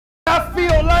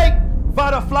don't like,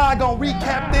 Vada Fly gonna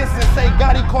recap this and say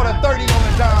Gotti caught a 30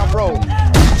 on the John Road.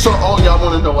 So all y'all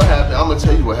wanna know what happened, I'm gonna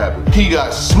tell you what happened. He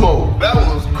got smoked. That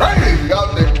was crazy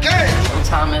out the game.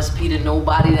 Time SP to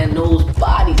nobody that knows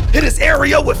body. Hit his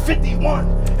area with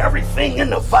 51. Everything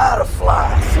in the Vada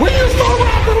Fly. When you start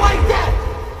rapping like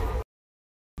that?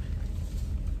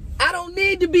 I don't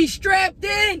need to be strapped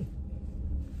in.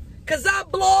 Cause I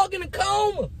blog in a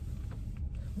coma.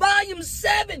 Volume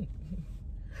 7.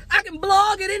 I can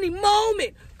blog at any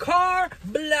moment. Car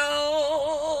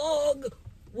blog.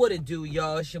 What it do,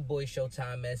 y'all? It's your boy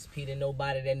Showtime SP to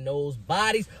nobody that knows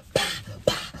bodies.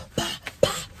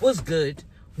 What's good?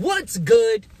 What's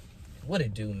good? What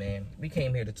it do, man? We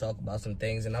came here to talk about some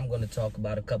things, and I'm going to talk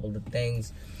about a couple of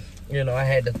things. You know, I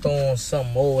had to throw on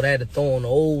something old. I had to throw on the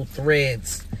old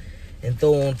threads and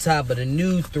throw on top of the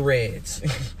new threads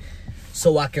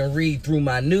so I can read through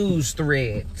my news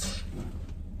threads.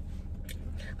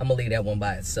 I'm going to leave that one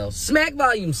by itself. Smack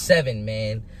Volume 7,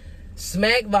 man.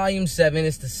 Smack Volume 7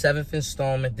 is the 7th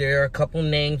installment. There are a couple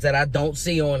names that I don't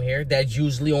see on here that's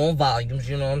usually on volumes,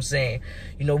 you know what I'm saying?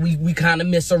 You know, we kind of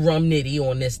miss a Rum Nitty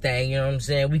on this thing, you know what I'm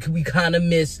saying? We kind of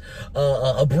miss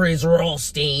a Briz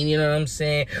Rothstein, you know what I'm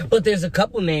saying? But there's a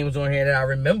couple names on here that I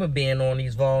remember being on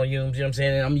these volumes, you know what I'm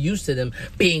saying? And I'm used to them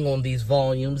being on these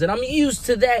volumes, and I'm used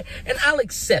to that, and I'll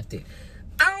accept it.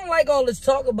 I don't like all this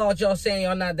talk about y'all saying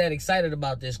y'all not that excited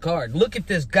about this card. Look at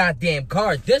this goddamn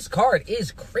card. This card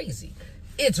is crazy.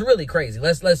 It's really crazy.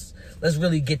 Let's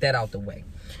really get that out the way.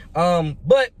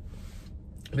 But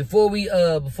before we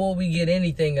get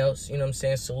anything else, you know what I'm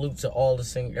saying, salute to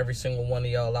every single one of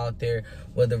y'all out there,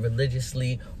 whether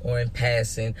religiously or in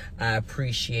passing. I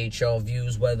appreciate y'all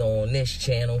views, whether on this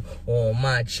channel or on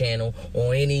my channel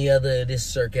or any other of this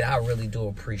circuit. I really do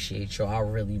appreciate y'all. I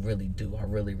really, really do. I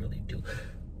really, really do.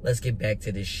 Let's get back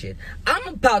to this shit. I'm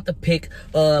about to pick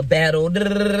a battle.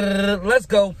 Let's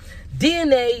go.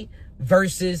 DNA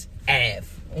versus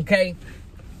Av. Okay?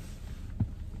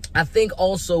 I think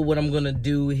also what I'm going to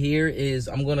do here is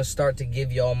I'm going to start to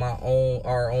give y'all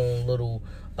our own little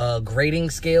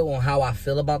grading scale on how I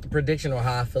feel about the prediction or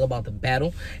how I feel about the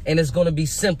battle. And it's going to be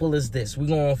simple as this. We're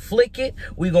going to flick it,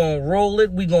 we're going to roll it,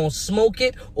 we're going to smoke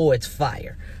it, or it's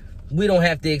fire. We don't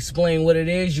have to explain what it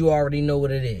is. You already know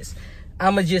what it is.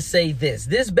 I'm going to just say this.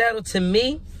 This battle, to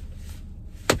me,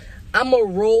 I'm going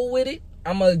to roll with it.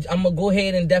 I'm gonna go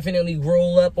ahead and definitely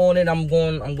roll up on it. I'm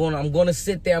gonna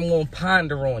sit there. I'm gonna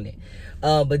ponder on it.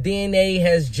 But DNA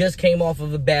has just came off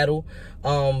of a battle,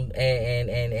 and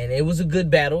it was a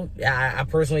good battle. I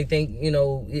personally think, you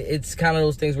know, it's kind of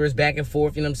those things where it's back and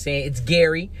forth. You know what I'm saying? It's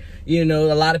Gary. You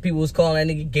know, a lot of people was calling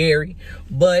that nigga Gary,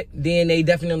 but DNA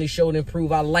definitely showed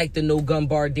improve. I like the no gun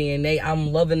bar DNA.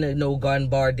 I'm loving the no gun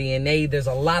bar DNA. There's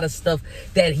a lot of stuff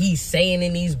that he's saying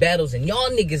in these battles, and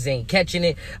y'all niggas ain't catching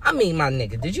it. I mean, my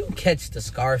nigga, did you catch the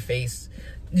Scarface?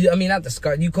 I mean, not the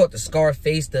Scar. You caught the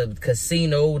Scarface, the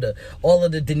Casino, all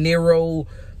of the De Niro.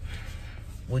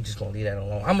 We're just gonna leave that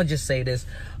alone. I'm gonna just say this.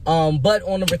 But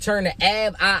on the return to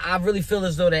Av, I really feel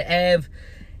as though that Av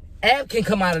can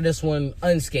come out of this one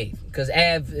unscathed, because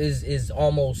Av is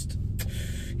almost,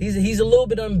 he's a little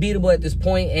bit unbeatable at this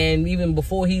point, and even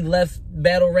before he left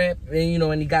battle rap, and you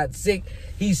know, and he got sick,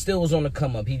 he still was on the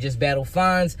come up. He just battled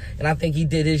fines, and I think he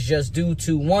did his just due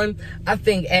 2-1. I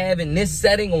think Av in this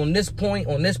setting, on this point,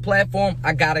 on this platform,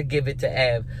 I gotta give it to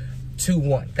Av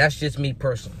 2-1. That's just me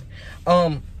personally.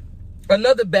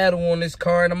 Another battle on this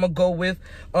card, I'm gonna go with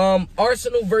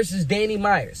Arsenal versus Danny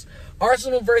Myers.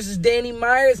 Arsenal versus Danny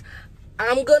Myers,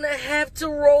 I'm going to have to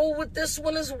roll with this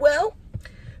one as well,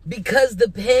 because the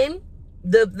pen,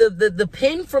 the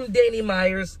pen from Danny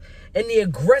Myers and the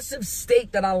aggressive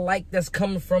state that I like that's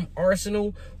coming from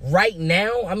Arsenal right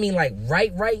now, I mean, like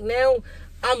right now,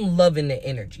 I'm loving the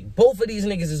energy. Both of these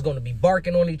niggas is going to be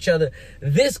barking on each other.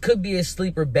 This could be a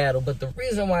sleeper battle, but the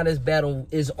reason why this battle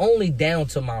is only down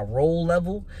to my roll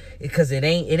level is because it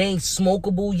ain't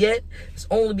smokable yet. It's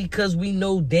only because we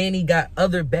know Danny got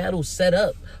other battles set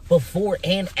up before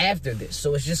and after this.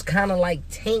 So it's just kind of like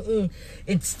tainting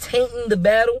the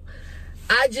battle.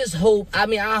 I just hope, I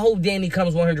hope Danny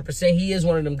comes 100%. He is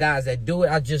one of them guys that do it.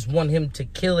 I just want him to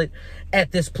kill it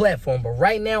at this platform. But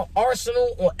right now,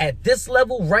 Arsenal, at this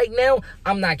level, right now,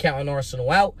 I'm not counting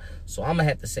Arsenal out. So I'm going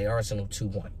to have to say Arsenal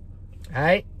 2-1. All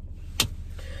right?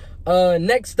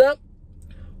 Next up,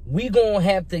 we going to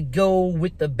have to go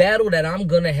with the battle that I'm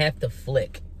going to have to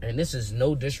flick. And this is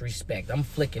no disrespect. I'm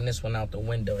flicking this one out the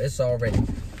window. It's already...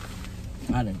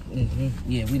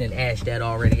 yeah, we done ashed that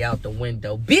already out the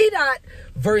window. B-Dot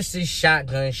versus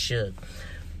Shotgun Suge.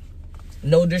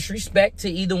 No disrespect to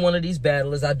either one of these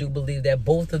battlers. I do believe that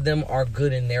both of them are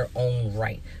good in their own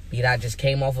right. B-Dot just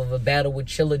came off of a battle with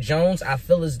Chilla Jones. I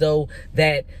feel as though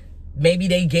that maybe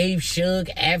they gave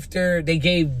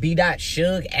B-Dot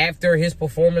Suge after his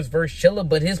performance versus Chilla,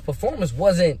 but his performance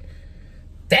wasn't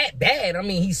that bad. I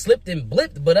mean, he slipped and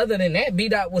blipped, but other than that,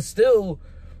 B-Dot was still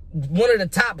one of the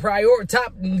top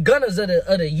gunners of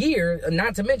the year.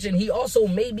 Not to mention, he also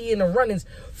may be in the runnings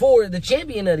for the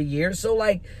champion of the year. So,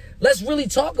 like, let's really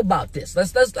talk about this.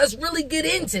 Let's really get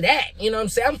into that. You know what I'm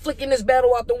saying? I'm flicking this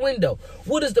battle out the window.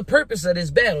 What is the purpose of this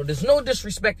battle? There's no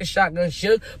disrespect to Shotgun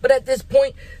Suge, but at this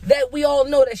point, that we all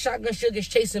know that Shotgun Suge is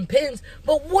chasing pins.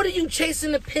 But what are you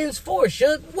chasing the pins for,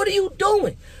 Suge? What are you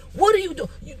doing? What are you doing?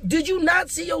 Did you not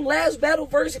see your last battle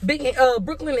versus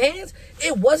Brooklyn Hands?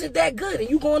 It wasn't that good. And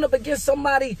you going up against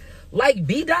somebody like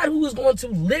B-Dot who is going to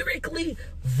lyrically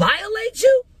violate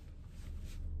you?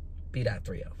 B-Dot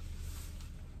 3-0.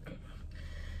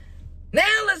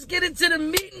 Now let's get into the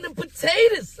meat and the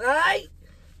potatoes, all right?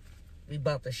 We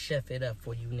about to chef it up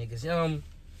for you niggas.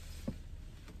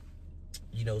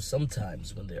 You know,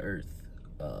 sometimes when the earth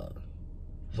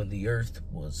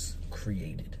was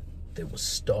created, there was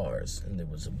stars and there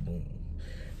was a moon.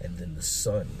 And then the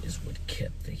sun is what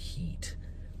kept the heat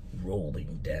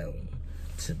rolling down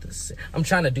to the sea. I'm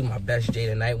trying to do my best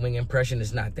Jada Nightwing impression.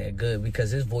 It's not that good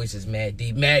because his voice is mad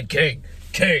deep. Mad King.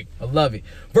 I love it.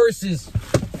 Versus...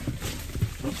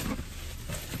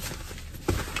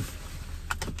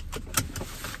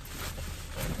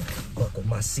 buckle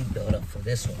my seatbelt up for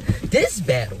this one. This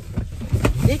battle,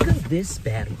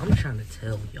 I'm trying to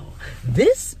tell y'all,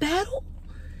 this battle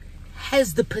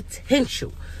has the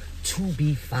potential to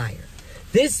be fire.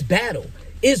 This battle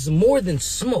is more than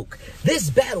smoke.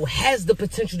 This battle has the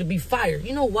potential to be fire.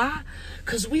 You know why?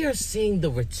 Because we are seeing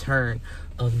the return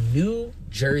of New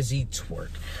Jersey Twerk.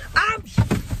 I'm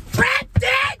trapped in!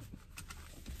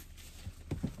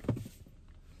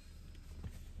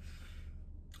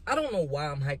 I don't know why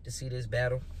I'm hyped to see this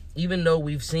battle. Even though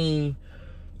we've seen,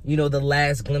 you know, the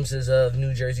last glimpses of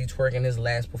New Jersey Twerk in his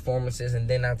last performances, and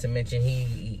then not to mention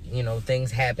you know,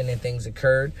 things happened and things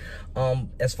occurred.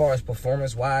 As far as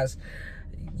performance-wise,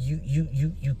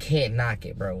 you can't knock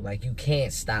it, bro. Like, you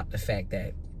can't stop the fact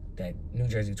that New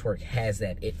Jersey Twerk has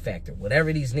that it factor.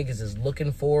 Whatever these niggas is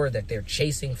looking for, that they're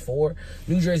chasing for,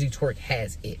 New Jersey Twerk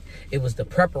has it. It was the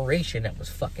preparation that was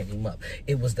fucking him up.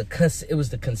 It was the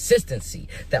consistency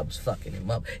that was fucking him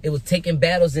up. It was taking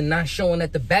battles and not showing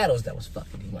at the battles that was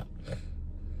fucking him up.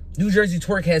 New Jersey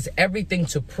Twerk has everything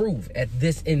to prove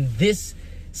in this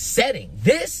setting.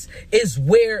 This is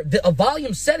where a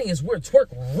volume setting is where Twerk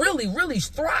really, really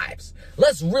thrives.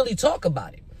 Let's really talk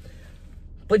about it.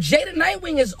 But Jada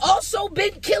Nightwing has also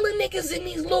been killing niggas in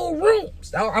these little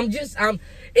rooms.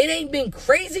 It ain't been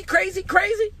crazy,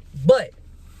 but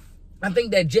I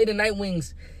think that Jada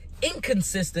Nightwing's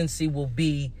inconsistency will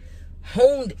be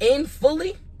honed in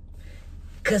fully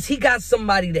because he got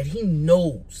somebody that he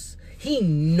knows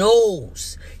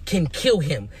can kill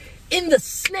him in the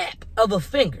snap of a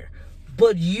finger.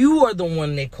 But you are the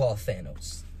one they call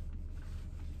Thanos.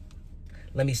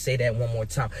 Let me say that one more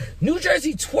time. New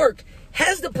Jersey Twerk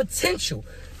has the potential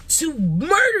to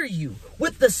murder you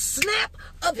with the snap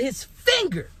of his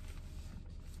finger.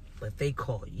 But they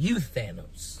call you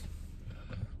Thanos.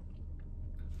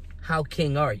 How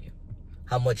king are you?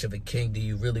 How much of a king do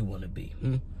you really want to be?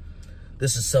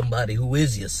 This is somebody who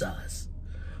is your size,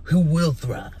 who will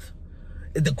thrive.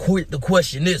 The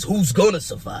question is, who's gonna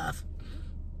survive?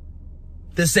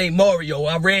 This ain't Mario.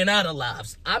 I ran out of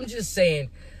lives. I'm just saying,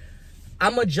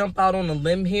 I'm gonna jump out on a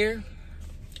limb here,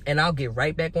 and I'll get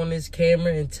right back on this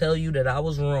camera and tell you that I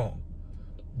was wrong.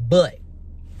 But,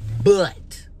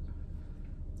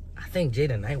 I think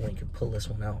Jada Nightwing can pull this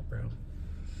one out, bro.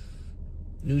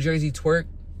 New Jersey Twerk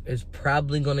is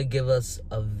probably going to give us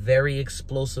a very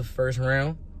explosive first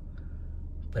round,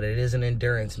 but it is an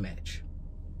endurance match.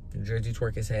 New Jersey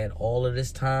Twerk has had all of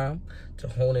this time to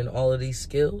hone in all of these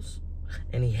skills,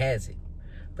 and he has it.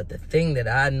 But the thing that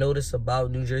I notice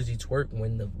about New Jersey Twerk,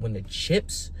 when the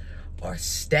chips are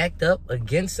stacked up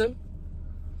against him,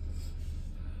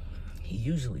 he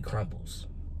usually crumbles.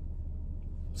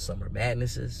 Summer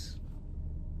Madnesses,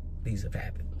 these have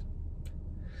happened.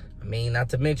 I mean, not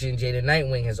to mention Jada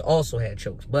Nightwing has also had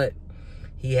chokes, but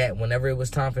he had, whenever it was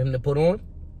time for him to put on,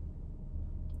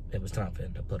 it was time for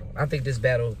him to put on. I think this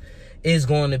battle is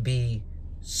going to be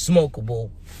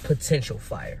smokable potential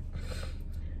fire.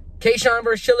 K-Shine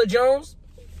versus Chilla Jones.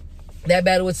 That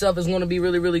battle itself is going to be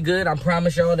really, really good. I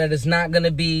promise y'all that it's not going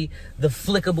to be the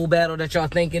flickable battle that y'all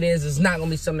think it is. It's not going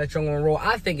to be something that y'all going to roll.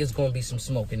 I think it's going to be some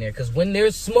smoke in there, because when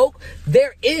there's smoke,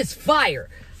 there is fire.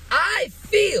 I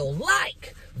feel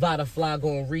like Vada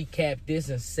going to recap this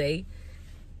and say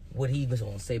what he was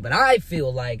going to say. But I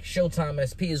feel like Showtime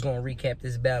SP is going to recap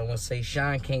this battle and say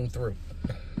Shine came through.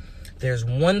 There's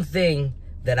one thing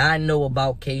that I know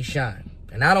about K-Shine,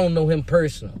 and I don't know him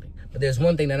personally, but there's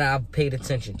one thing that I've paid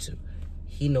attention to.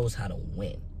 He knows how to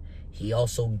win. He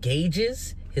also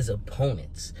gauges his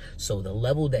opponents. So the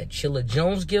level that Chilla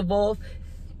Jones give off,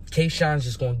 K-Shine's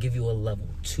just going to give you a level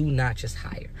 2 notches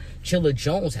higher. Chilla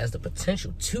Jones has the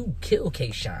potential to kill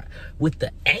K-Shine with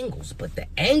the angles, but the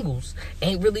angles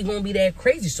ain't really going to be that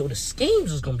crazy. So the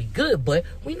schemes is going to be good, but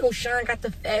we know Shine got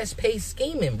the fast-paced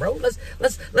scheming, bro.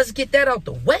 Let's get that out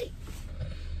the way.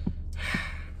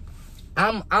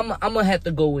 I'm going to have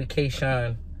to go with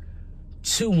K-Shine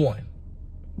 2-1.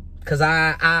 Because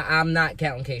I'm not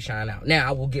counting K-Shine out. Now,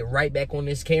 I will get right back on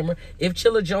this camera. If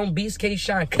Chilla Jones beats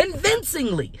K-Shine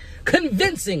convincingly,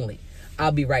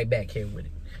 I'll be right back here with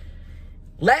it.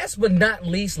 Last but not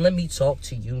least, let me talk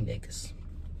to you niggas.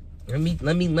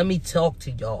 Let me talk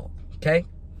to y'all, okay?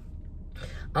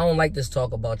 I don't like this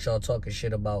talk about y'all talking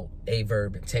shit about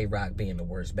Averb and Tay-Rock being the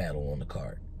worst battle on the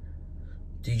card.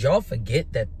 Did y'all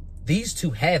forget that these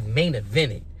two have main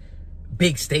evented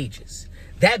big stages?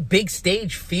 That big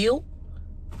stage feel,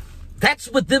 that's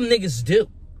what them niggas do.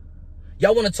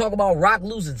 Y'all want to talk about Rock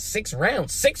losing 6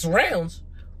 rounds? 6 rounds?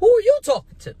 Who are you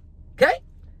talking to? Okay?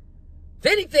 If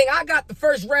anything, I got the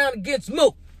first round against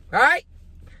Mook. Alright?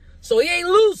 So he ain't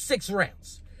lose 6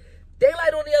 rounds.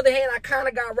 Daylight, on the other hand, I kind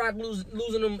of got Rock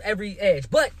losing them every edge.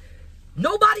 But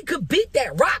nobody could beat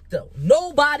that Rock, though.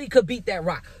 Nobody could beat that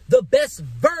Rock. The best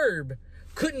Verb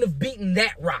couldn't have beaten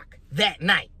that Rock that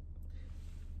night.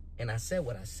 And I said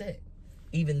what I said.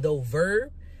 Even though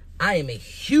Verb, I am a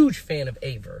huge fan of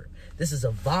Averb. This is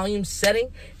a volume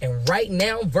setting. And right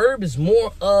now, Verb is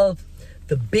more of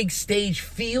the big stage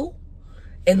feel.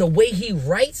 And the way he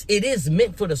writes, it is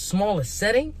meant for the smallest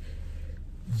setting.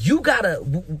 You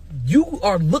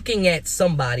are looking at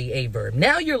somebody, Averb.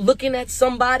 Now you're looking at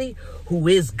somebody who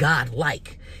is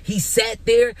godlike. He sat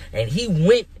there and he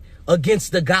went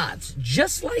against the gods.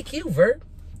 Just like you, Verb.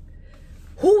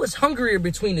 Who is hungrier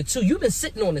between the two? You've been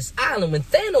sitting on this island. When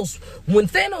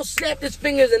Thanos snapped his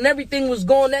fingers and everything was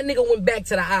gone, that nigga went back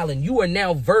to the island. You are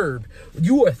now Verb.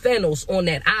 You are Thanos on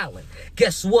that island.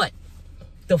 Guess what?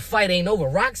 The fight ain't over.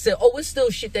 Rock said, oh, it's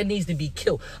still shit that needs to be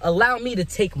killed. Allow me to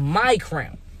take my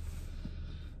crown.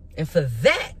 And for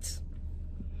that,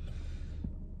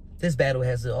 this battle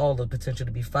has all the potential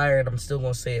to be fired. I'm still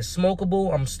going to say it's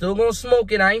smokable. I'm still going to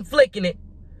smoke it. I ain't flicking it.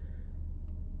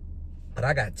 But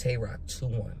I got Tay-Rock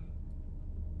 2-1.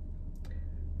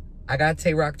 I got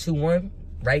Tay-Rock 2-1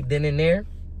 right then and there.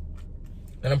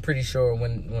 And I'm pretty sure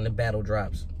when the battle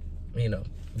drops, you know,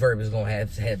 Verb is going to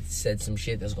have said some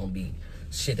shit that's going to be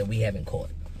shit that we haven't caught.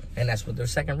 And that's what their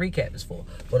second recap is for.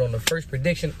 But on the first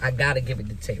prediction, I got to give it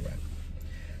to Tay-Rock.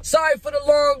 Sorry for the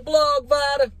long blog,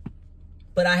 Vada.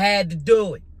 But I had to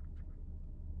do it.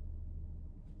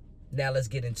 Now let's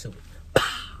get into it.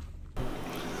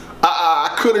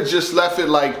 I could have just left it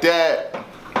like that,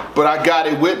 but I got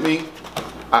it with me.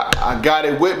 I got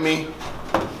it with me.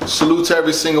 Salute to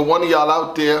every single one of y'all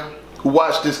out there who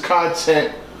watch this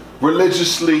content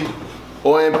religiously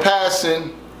or in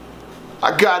passing.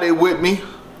 I got it with me.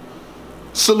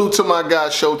 Salute to my guy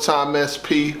Showtime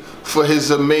SP for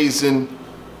his amazing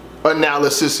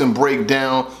analysis and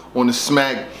breakdown on the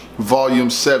Smack Volume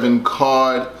 7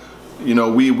 card. You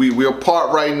know, we're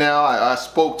apart right now. I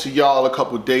spoke to y'all a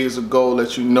couple days ago,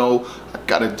 let you know I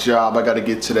got a job, I got to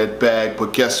get to that bag.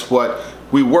 But guess what?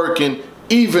 We working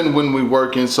even when we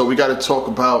working. So we got to talk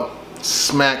about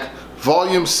Smack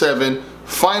Volume 7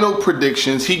 final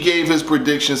predictions. He gave his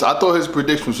predictions. I thought his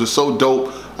predictions were so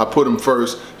dope. I put him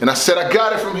first. And I said, I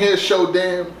got it from here, show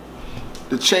damn.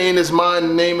 The chain is mine,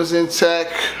 the name is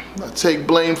intact. I take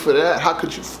blame for that. How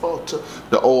could you falter?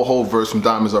 The old whole verse from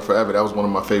Diamonds Are Forever. That was one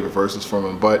of my favorite verses from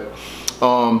him. But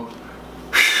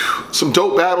some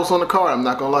dope battles on the card. I'm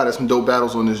not gonna lie, there's some dope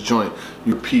battles on this joint.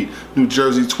 You repeat, New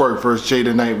Jersey Twerk versus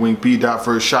Jada Nightwing, B-Dot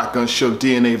versus Shotgun Shook,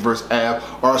 DNA versus Ab,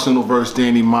 Arsenal versus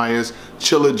Danny Myers,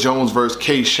 Chilla Jones versus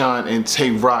K-Shine, and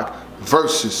Tay-Rock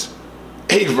versus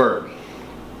Averb.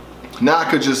 Now I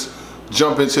could just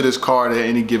jump into this card at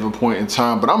any given point in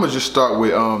time, but I'm gonna just start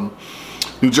with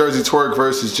New Jersey Twerk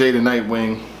versus Jada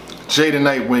Nightwing. Jada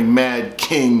Nightwing, Mad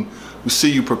King. We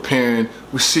see you preparing.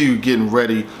 We see you getting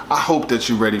ready. I hope that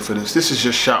you're ready for this. This is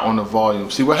just shot on the volume.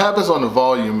 See, what happens on the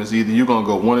volume is either you're gonna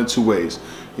go one of two ways.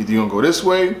 Either you're gonna go this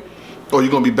way, or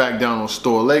you're gonna be back down on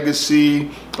Store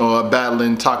Legacy, or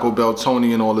battling Taco Bell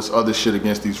Tony and all this other shit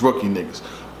against these rookie niggas.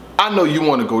 I know you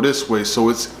want to go this way, so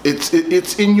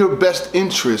it's in your best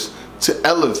interest to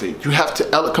elevate. You have to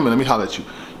come in, let me holler at you.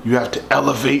 You have to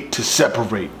elevate to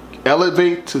separate.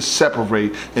 elevate to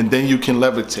separate, and then you can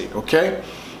levitate, okay?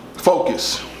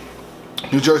 Focus.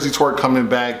 New Jersey Twork coming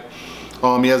back.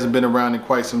 He hasn't been around in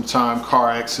quite some time. Car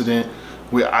accident.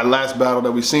 Our last battle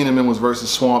that we seen him in was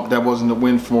versus Swamp. That wasn't a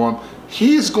win for him.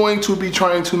 He's going to be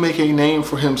trying to make a name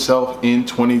for himself in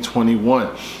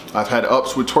 2021. I've had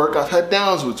ups with Twork, I've had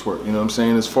downs with Twork, you know what I'm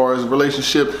saying, as far as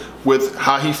relationship with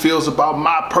how he feels about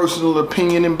my personal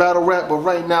opinion in battle rap, but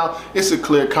right now, it's a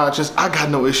clear conscience. I got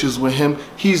no issues with him.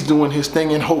 He's doing his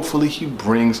thing, and hopefully he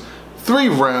brings 3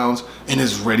 rounds and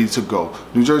is ready to go.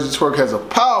 New Jersey Twork has a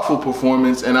powerful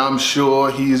performance, and I'm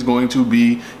sure he's going to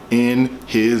be in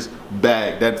his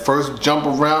bag. That first jump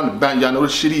around, y'all know the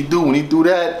shit he do when he do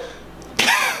that.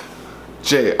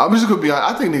 Jay, I'm just gonna be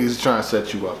honest, I think niggas is trying to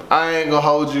set you up. I ain't gonna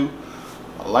hold you.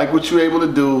 I like what you're able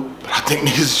to do, but I think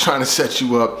niggas is trying to set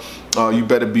you up. You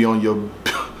better be on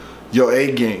your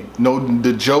A game. No,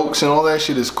 the jokes and all that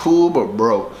shit is cool, but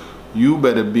bro, you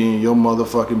better be in your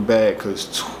motherfucking bag, cause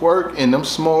Twork in them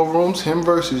small rooms, him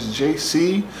versus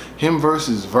JC, him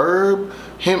versus Verb,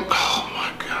 him, oh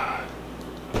my God.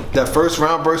 That first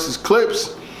round versus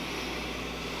Clips,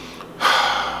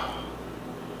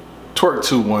 Twork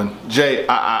 2-1. Jay,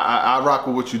 I rock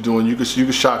with what you're doing. You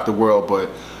can shock the world,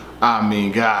 but I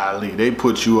mean, golly, they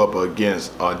put you up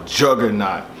against a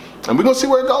juggernaut. And we're gonna see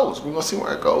where it goes. We're gonna see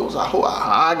where it goes.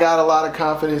 I got a lot of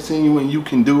confidence in you, and you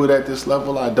can do it at this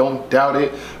level. I don't doubt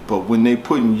it. But when they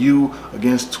putting you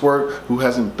against Twork, who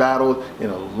hasn't battled in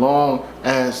a long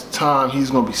ass time, he's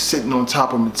gonna be sitting on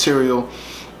top of material.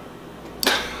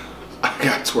 I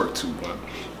got Twork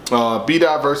 2-1.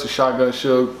 B-Dot versus Shotgun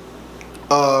Suge.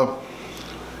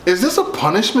 Is this a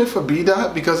punishment for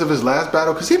B-Dot because of his last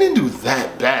battle? Because he didn't do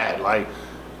that bad. Like,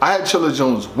 I had Chilla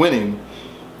Jones winning,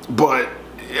 but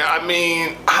I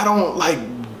mean, I don't like,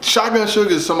 Shotgun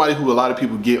Suge is somebody who a lot of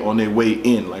people get on their way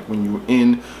in. Like when you're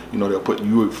in, you know, they'll put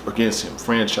you against him,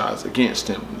 franchise against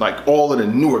him, like all of the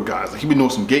newer guys. Like he been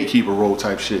doing some gatekeeper role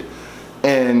type shit.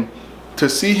 And to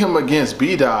see him against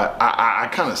B-Dot, I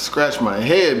kind of scratch my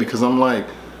head because I'm like,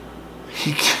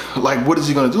 what is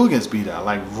he gonna do against B-Dot?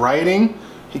 Like writing?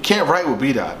 He can't write with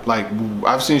B-Dot. Like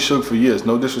I've seen Suge for years.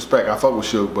 No disrespect, I fuck with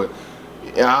Suge, but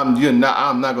I'm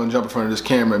not gonna jump in front of this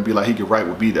camera and be like he can write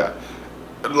with B-Dot.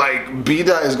 Like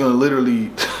B-Dot is gonna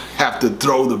literally have to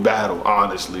throw the battle.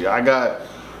 Honestly, I got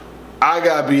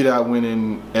B-Dot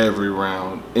winning every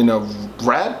round in a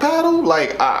rap battle.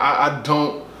 Like I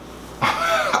don't.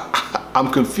 I'm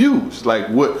confused. Like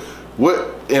what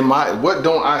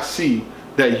don't I see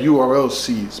that URL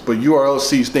sees? But URL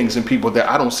sees things in people that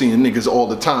I don't see in niggas all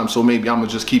the time. So maybe I'm gonna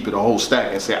just keep it a whole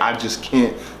stack and say I just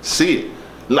can't see it.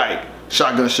 Like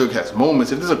Shotgun Suge has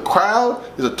moments. If there's a crowd,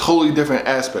 there's a totally different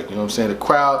aspect. You know what I'm saying? The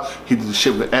crowd, he did the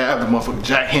shit with Av, the motherfucking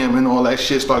jackhammer and all that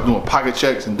shit, started doing pocket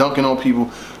checks and dunking on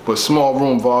people. But small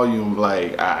room volume,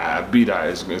 like B-Dot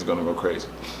is gonna go crazy.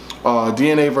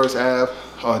 DNA versus Av.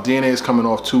 DNA is coming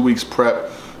off 2 weeks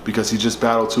prep because he just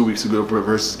battled 2 weeks ago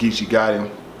versus Geechee Gotti.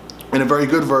 And a very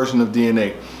good version of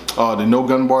DNA. The no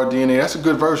gun bar DNA, that's a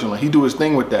good version. Like he do his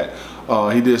thing with that.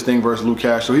 He did his thing versus Luke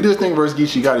Castro. He did his thing versus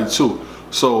Geechee Gotti too.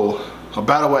 So a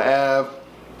battle with Av.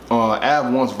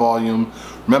 Av wants volume.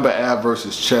 Remember Av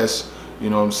versus Chess. You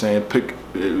know what I'm saying?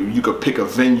 You could pick a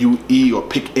venue E or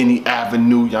pick any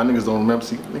avenue. Y'all niggas don't remember.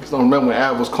 See, niggas don't remember when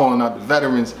Av was calling out the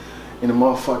veterans in the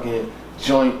motherfucking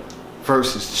joint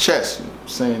versus Chess. You know what I'm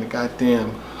saying? The goddamn,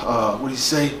 what did he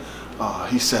say?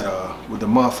 He said, with the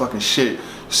motherfucking shit, you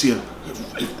see,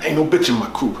 if ain't no bitch in my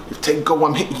crew. If take go,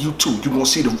 I'm hitting you too. You gonna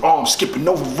see the arm skipping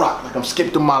over rock like I'm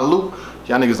skipping my loop.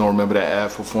 Y'all niggas don't remember that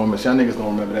Av performance. Y'all niggas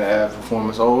don't remember that Av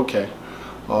performance. Oh, okay.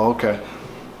 Oh, okay.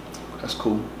 That's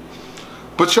cool.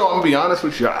 But yo, I'm gonna be honest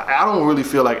with you. I don't really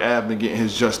feel like Av been getting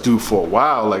his just due for a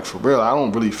while. Like for real, I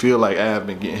don't really feel like Av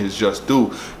been getting his just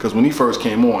due. Because when he first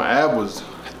came on, Av was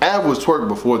Twork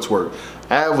before Twork.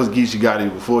 Av was Geechee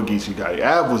Gotti before Geechee Gotti.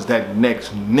 Av was that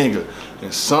next nigga.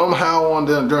 And somehow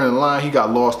during the line, he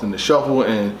got lost in the shuffle,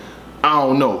 and I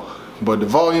don't know. But the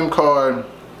volume card,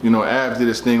 you know, Av did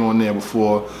his thing on there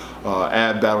before.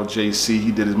 Av battled JC.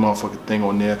 He did his motherfucking thing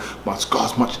on there. My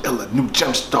scar's much iller. New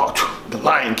jump start. The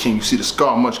Lion King. You see the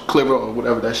scar much clearer or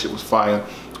whatever. That shit was fire.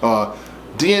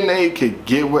 DNA could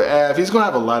get with Av. He's gonna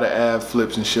have a lot of Av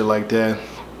flips and shit like that.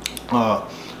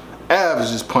 Av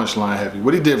is just punchline heavy.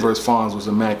 What he did versus Fonz was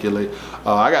immaculate.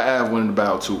 I got Av winning the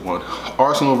battle 2-1.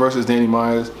 Arsenal versus Danny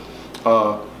Myers.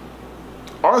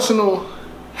 Arsenal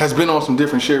has been on some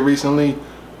different shit recently.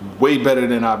 Way better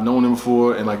than I've known him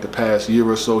for in like the past year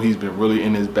or so. He's been really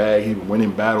in his bag. He's been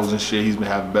winning battles and shit. He's been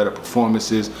having better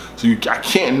performances. So I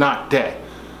can't knock that.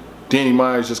 Danny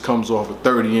Myers just comes off a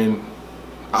 30 in.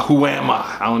 Who am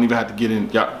I? I don't even have to get in.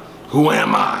 Who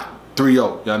am I? 3-0.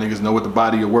 Y'all niggas know what the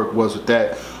body of work was with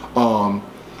that.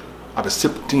 I've been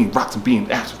sipping team, rocks and beans,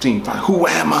 after team. Who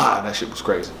am I? That shit was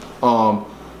crazy.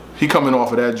 He coming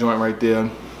off of that joint right there.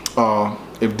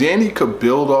 If Danny could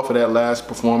build off of that last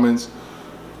performance,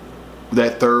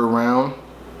 that 3rd round,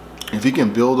 if he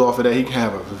can build off of that, he can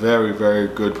have a very, very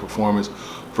good performance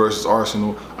versus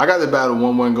Arsenal. I got the battle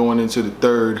 1-1 going into the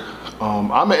 3rd. I'm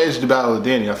gonna edge the battle of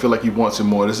Danny. I feel like he wants it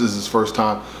more. This is his first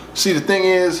time. See, the thing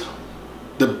is,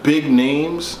 the big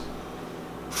names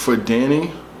for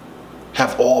Danny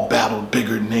have all battled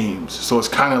bigger names. So it's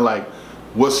kind of like,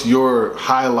 what's your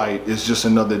highlight is just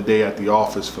another day at the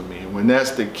office for me. And when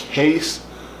that's the case,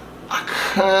 I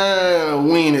kind of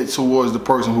lean it towards the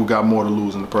person who got more to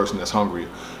lose and the person that's hungrier.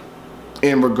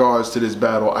 In regards to this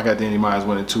battle, I got Danny Myers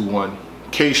winning 2-1.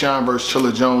 K-Shine versus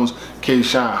Chilla Jones.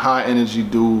 K-Shine, high energy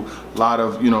dude. A lot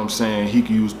of, you know what I'm saying, he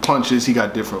can use punches. He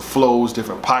got different flows,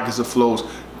 different pockets of flows.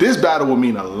 This battle would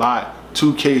mean a lot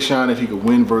to K-Shine if he could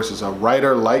win versus a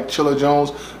writer like Chilla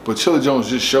Jones. But Chilla Jones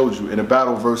just showed you in a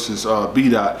battle versus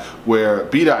B-Dot, where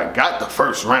B-Dot got the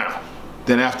 1st round.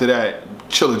 Then after that,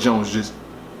 Chilla Jones just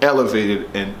elevated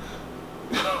and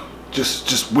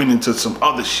just went into some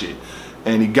other shit.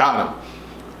 And he got him.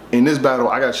 In this battle,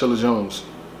 I got Chilla Jones.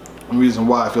 The reason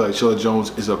why I feel like Chilla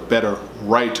Jones is a better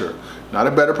writer. Not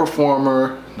a better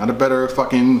performer, not a better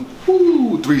fucking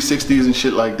 360s and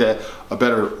shit like that. A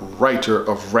better writer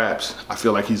of raps. I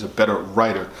feel like he's a better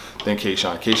writer than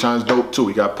K-Shine. K-Shine's dope too.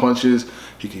 He got punches,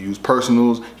 he can use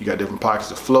personals, he got different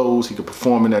pockets of flows, he can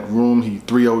perform in that room, he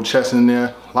 3-0 chess in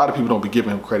there. A lot of people don't be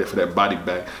giving him credit for that body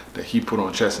bag that he put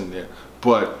on chess in there.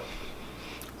 But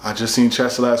I just seen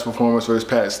Chess last performance versus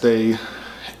Pat Stay.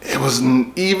 It was,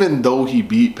 even though he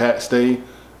beat Pat Stay,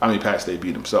 I mean Pat Stay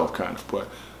beat himself kind of, but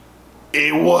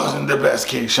it wasn't the best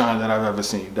K-Shine that I've ever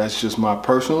seen. That's just my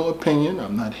personal opinion.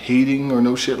 I'm not hating or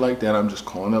no shit like that. I'm just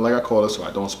calling it like I call it so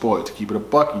I don't spoil it. To keep it a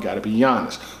buck, you gotta be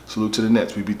honest. Salute to the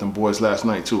Nets. We beat them boys last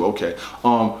night too. Okay.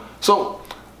 So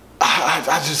I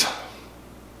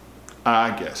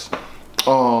guess.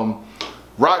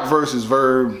 Rock versus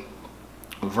Verb.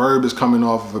 Verb is coming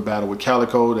off of a battle with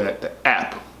Calico. That the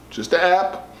app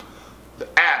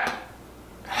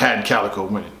had Calico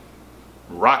winning.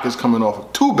 Rock is coming off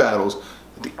of 2 battles.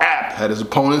 The app had his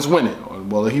opponents winning.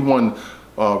 Well, he won.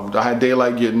 I had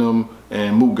Daylight getting him,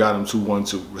 and Mook got him 2-1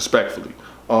 too, respectfully.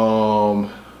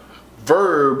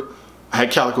 Verb, I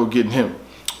had Calico getting him.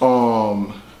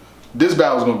 This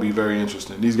battle is going to be very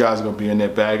interesting. These guys are going to be in their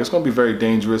bag. It's going to be very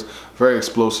dangerous, very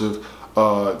explosive.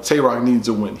 Tay-Rock needs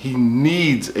a win. He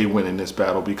needs a win in this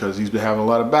battle because he's been having a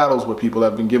lot of battles where people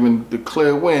have been giving the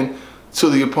clear win to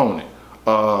the opponent.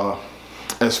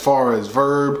 As far as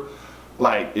Verb,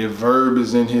 like if Verb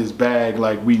is in his bag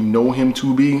like we know him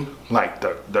to be, like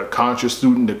the conscious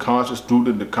student,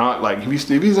 like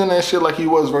if he's in that shit like he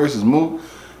was versus Mook,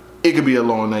 it could be a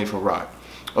long night for Rock.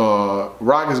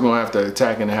 Rock is gonna have to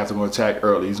attack and have to go attack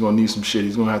early. He's gonna need some shit.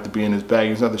 He's gonna have to be in his bag.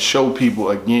 He's gonna have to show people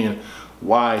again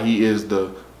why he is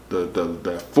the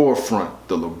forefront,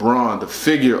 the LeBron, the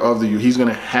figure of the year. He's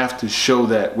gonna have to show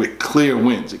that with clear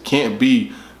wins. It can't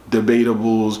be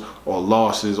debatables or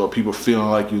losses or people feeling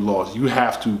like you lost. You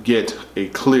have to get a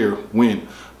clear win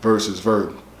versus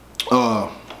Verb.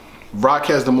 Rock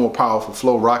has the more powerful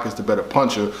flow. Rock is the better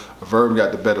puncher. Verb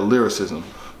got the better lyricism.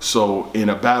 So in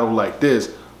a battle like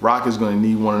this, Rock is going to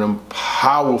need one of them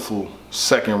powerful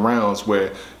second rounds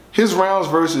where his rounds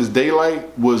versus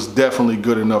Daylight was definitely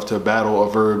good enough to battle a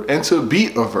Verb and to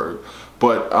beat a Verb.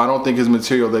 But I don't think his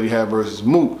material that he had versus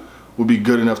Mook would be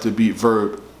good enough to beat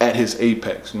Verb at his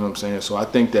apex, you know what I'm saying? So I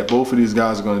think that both of these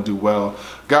guys are going to do well.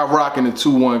 Got Rock in a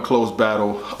 2-1 close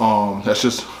battle. That's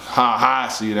just how I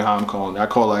see it and how I'm calling it. I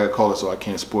call it so I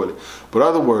can't spoil it. But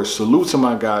other words, salute to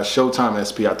my guy, Showtime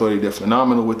SP. I thought he did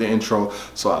phenomenal with the intro.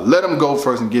 So I let him go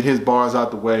first and get his bars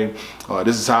out the way.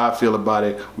 This is how I feel about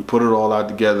it. We put it all out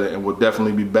together and we'll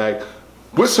definitely be back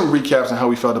with some recaps on how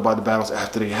we felt about the battles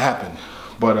after they happened.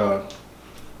 But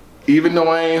even though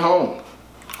I ain't home,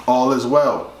 all is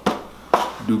well.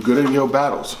 Do good in your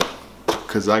battles,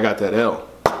 cause I got that L.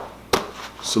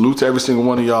 Salute to every single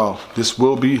one of y'all. This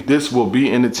will be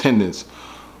in attendance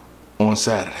on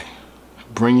Saturday.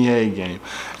 Bring your A game.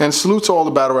 And salute to all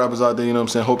the battle rappers out there, you know what I'm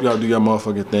saying? Hope y'all do your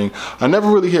motherfucking thing. I never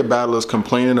really hear battlers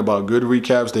complaining about good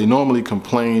recaps. They normally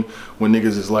complain when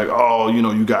niggas is like, oh, you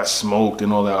know, you got smoked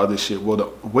and all that other shit. Well,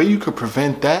 the way you could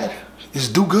prevent that is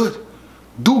do good.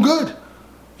 Do good.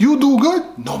 You do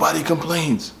good, nobody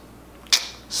complains.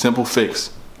 Simple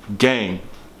fix. Gang.